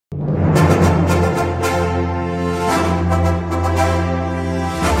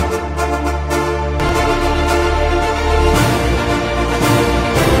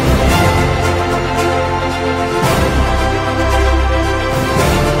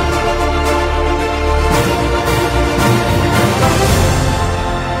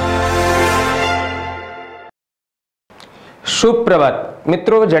सुप्रभात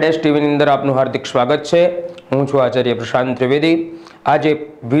मित्रों, zstvની અંદર આપનું હાર્દિક સ્વાગત છે। હું છું આચાર્ય પ્રશાંત ત્રિવેદી। આજે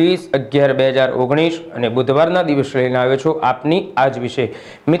 20/11/2019 અને બુધવારના દિવસે લઈને આવ્યો છું આપની આજ વિશે।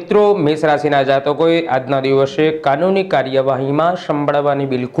 મિત્રો, મેષ રાશિના જાતકોએ આજના દિવસે કાનૂની કાર્યવાહીમાં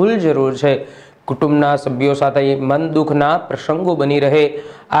સંભળાવવાની બિલકુલ જરૂર છે। कुटुंबना सभ्यों साथे मन दुखना प्रसंगों बनी रहे।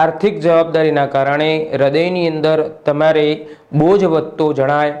 आर्थिक जवाबदारीना कारणे हृदयनी अंदर तमारे बोझ वधतो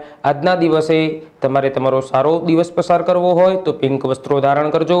जणाय। आजना दिवसे तमारे तमारो सारो दिवस पसार करवो होय तो पिंक वस्त्रो धारण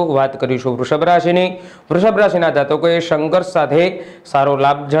करजो। वात करीशुं वृषभ राशिनी। वृषभ राशिना जातकोए संघर्ष साथे सारो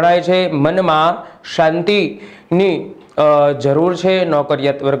लाभ जणाय छे। मनमा शांतिनी जरूर है।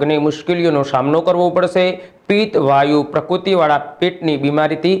 नौकरियात वर्गने मुश्केलीओनो सामनो करवो पड़शे। पीत वायु प्रकृतिवाळा पेटनी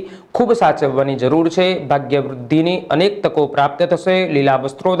बीमारीथी खूब साचववानी जरूर है। भाग्य वृद्धिनी अनेक तको प्राप्त थशे। लीला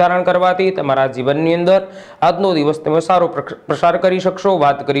वस्त्रो धारण करवाथी तमारा जीवननी अंदर आजनो दिवस तमे सारो प्रसार करी शकशो।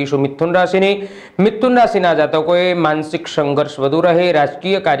 वात करीशुं मिथुन राशिनी। मिथुन राशिना जातकोए मानसिक संघर्ष वधु रहे।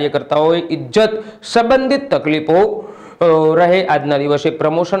 राजकीय कार्यकर्ताओए इज्जत संबंधित तकलीफों रहे। आजना दिवसे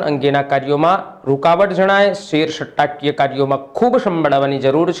प्रमोशन अंगेना कार्योमां रुकावट जणाय। शेर सट्टाकीय कार्योमां खूब संभाळवानी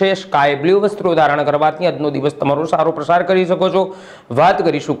जरूर है। स्काय ब्लू वस्त्रो धारण करवाथी आजनो दिवस तमारो सारो प्रसार करी शको छो। वात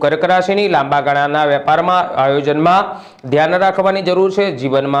करीशुं कर्क राशिनी। लांबा गाळाना वेपारमां आयोजनमां ध्यान राखवानी जरूर है।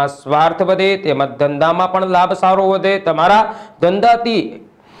 जीवनमां स्वार्थ वधे तेमज धंधामां पण लाभ सारो वधे। तमारा धंधाथी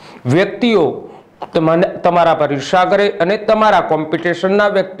व्यक्तिओ तमारा पर ईर्ष्या करे अने तमारा कॉम्पिटिशनना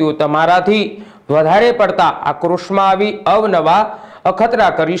व्यक्तिओ तमाराथी वधारे पड़ता आक्रोशमां आवी अवनवा अखतरा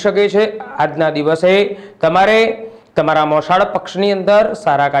करी शके छे। आजना दिवसे तमारे तमारा मोसाळ पक्षनी अंदर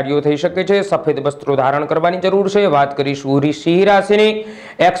सारा कार्यो थई शके छे। सफेद वस्त्रो धारण करवानी जरूर है। बात करीशुं सिंह राशिनी।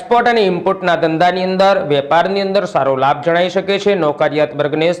 एक्सपोर्ट अने इम्पोर्टना धंधानी अंदर वेपारनी अंदर सारो लाभ जणाई शके छे। नौकरियात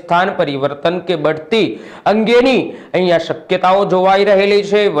वर्गने स्थान परिवर्तन के बढती अंगेनी अहींया शक्यताओ जोवाई रहेली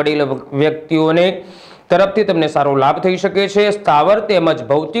छे। वडील व्यक्तिओने तरफथी तमने सारो लाभ थई शके छे। स्थावर तेमज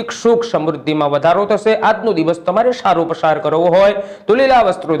भौतिक सुख समृद्धि में वधारो थशे। आजनो दिवस तमारे सारो पसार करवो होय तो लीला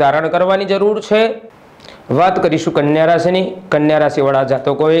वस्त्रो धारण करवानी जरूर छे। बात करीशुं कन्या राशिनी। कन्या राशि वाळा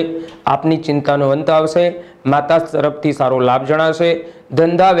जातकोए आपनी चिंतानो अंत आवशे। माता तरफथी सारो लाभ जणाशे।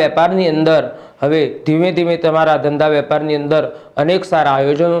 धंधा वेपारनी अंदर हवे धीमे धीमे तमारा धंधा वेपारनी अंदर अनेक सारा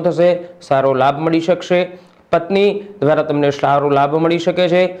आयोजनो थशे। सारो लाभ मळी शकशे। पत्नी द्वारा तमने सारो लाभ मळी शके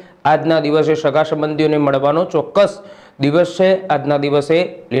छे। आजना दिवसे सगा संबंधीओने मळवानो चोक्कस दिवस है। आजना दिवसे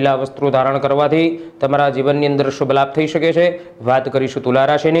लीला वस्त्रो धारण करवाथी तमारा जीवननी अंदर शुभ लाभ थई शके छे। वात करीशुं तुला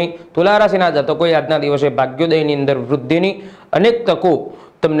राशिनी। तुला राशिना जातकोए आजना दिवसे भाग्योदयनी अंदर वृद्धिनी अनेक तको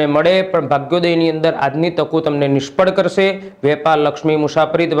तमने मळे, पण भाग्योदयनी अंदर आजनी तको तमने निष्फळ करशे। वेपार लक्ष्मी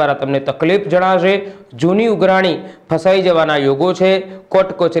मुसाफरी द्वारा तमने तकलीफ जणाशे। जूनी उघराणी फसाई जवाना योगो छे।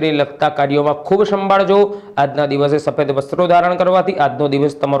 कोर्ट कचेरी लगता कार्योमां खूब संभाळजो। आजना दिवसे सफेद वस्त्रो धारण करवाथी आजनो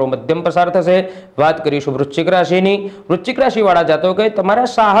दिवस तमारो मध्यम पसार थशे। वात करीशुं वृश्चिक राशिनी। वृश्चिक राशिवाळा जातकोए तमारा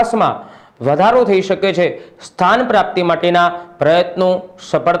साहसमां वधारो थई शके छे। स्थान प्राप्ति माटेना प्रयत्नो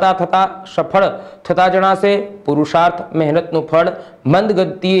सफल थता जणाशे। पुरुषार्थ मेहनतनुं फळ मंद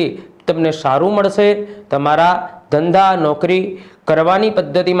गतिए तमने सारुं मळशे। तमारा धंधा नौकरी करवानी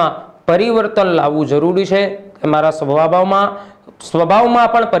पद्धतिमां परिवर्तन लावવું जरूरी छे। तमारा स्वभावमां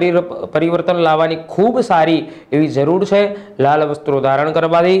पण परिवर्तन लाववानी खूब सारी एवी जरूर छे। लाल वस्त्रो धारण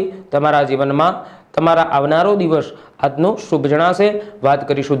करवाथी तमारा जीवनमां तमारा आवनारो दिवस आजनो शुभ जणाशे। बात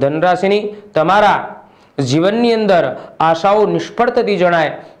करीशुं धन राशिनी। तमारा जीवननी अंदर आशाओ निष्फळ थती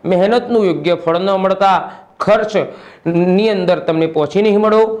जणाय। मेहनतनुं योग्य फळ न मळता खर्च नी अंदर तमने पहोंची नहीं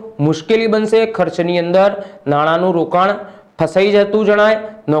मळो। मुश्केली बनशे। खर्चनी अंदर नाणांनुं रोकाण फसाई जतुं जणाय।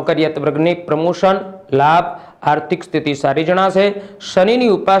 नौकरियात वर्गने प्रमोशन लाभ आर्थिक स्थिति सारी जणाशे। शनिनी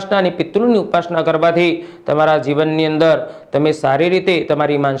उपासना अने पितृनी उपासना करवाथी तमारा जीवननी अंदर तमे सारी रीते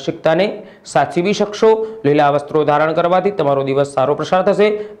तमारी मानसिकताने साचवी शकशो। लीला वस्त्रो धारण करवाथी तमारो दिवस सारो प्रसार थशे।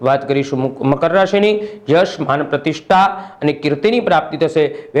 वात करीशुं मकर राशिनी। यश मान प्रतिष्ठा अने कीर्तिनी प्राप्ति थशे।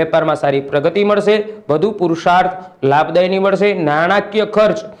 वेपारमां सारी प्रगति मळशे। वधु पुरुषार्थ लाभदायी निवडशे। नाणाकीय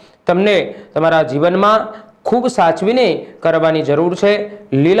खर्च तमने तमारा जीवनमां खूब साचवीने करवानी जरूर है।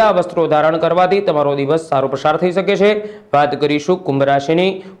 लीला वस्त्रो धारण करवाथी तमारो दिवस सारो प्रसार थई शके छे। बात करीशुं कुंभ राशिनी।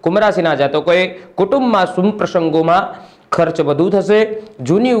 कुंभ राशिना जातकोए कुटुंबमां शुभ प्रसंगोमां खर्च वधु थशे।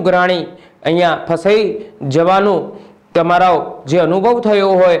 जूनी उघराणी अहींया फसाई जवानो तमारो जे अनुभव थयो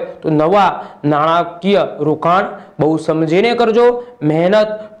होय तो नवा नाणाकीय रोकाण बहु समझीने करजो। मेहनत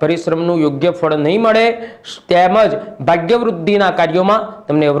परिश्रमनुं योग्य फळ नहीं मळे। तेमज भाग्यवृद्धिना कार्योमां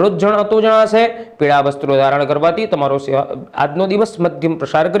तमने अवरोध जणातो जणाशे। पीळा वस्त्रो धारण करवाथी तमारो आजनो दिवस मध्यम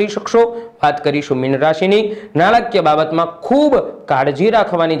प्रसार करी शकशो। बात करीशुं मीन राशिनी। नाણાકીય बाबतमां खूब काळजी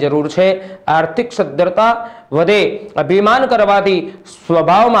राखवानी जरूर छे। आर्थिक सद्धरता वधे। अभिमान करवाथी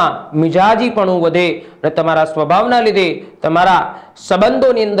स्वभावमां मिजाजीपणुं वधे। तमारा स्वभावना लीधे રીતે તમારા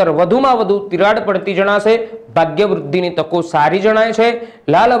સંબંધોની અંદર વધુમાં વધુ તિરાડ પડતી જણાશે। ભાગ્ય વૃદ્ધિની તકો સારી જણાય છે।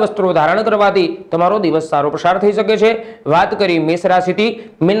 લાલ વસ્ત્રો ધારણ કરવાથી તમારો દિવસ સારો પસાર થઈ શકે છે। વાત કરી મેષ રાશિથી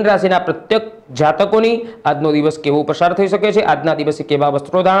મીન રાશિના પ્રત્યેક જાતકોની આજનો દિવસ કેવો પસાર થઈ શકે છે, આજના દિવસે કેવા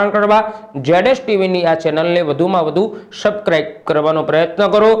વસ્ત્રો ધારણ કરવા। zstvની આ ચેનલને વધુમાં વધુ સબસ્ક્રાઇબ કરવાનો પ્રયત્ન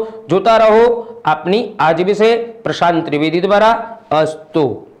કરો। જોતા રહો આપની આજ વિશે પ્રશાંત ત્રિવેદી દ્વારા। અસ્તુ।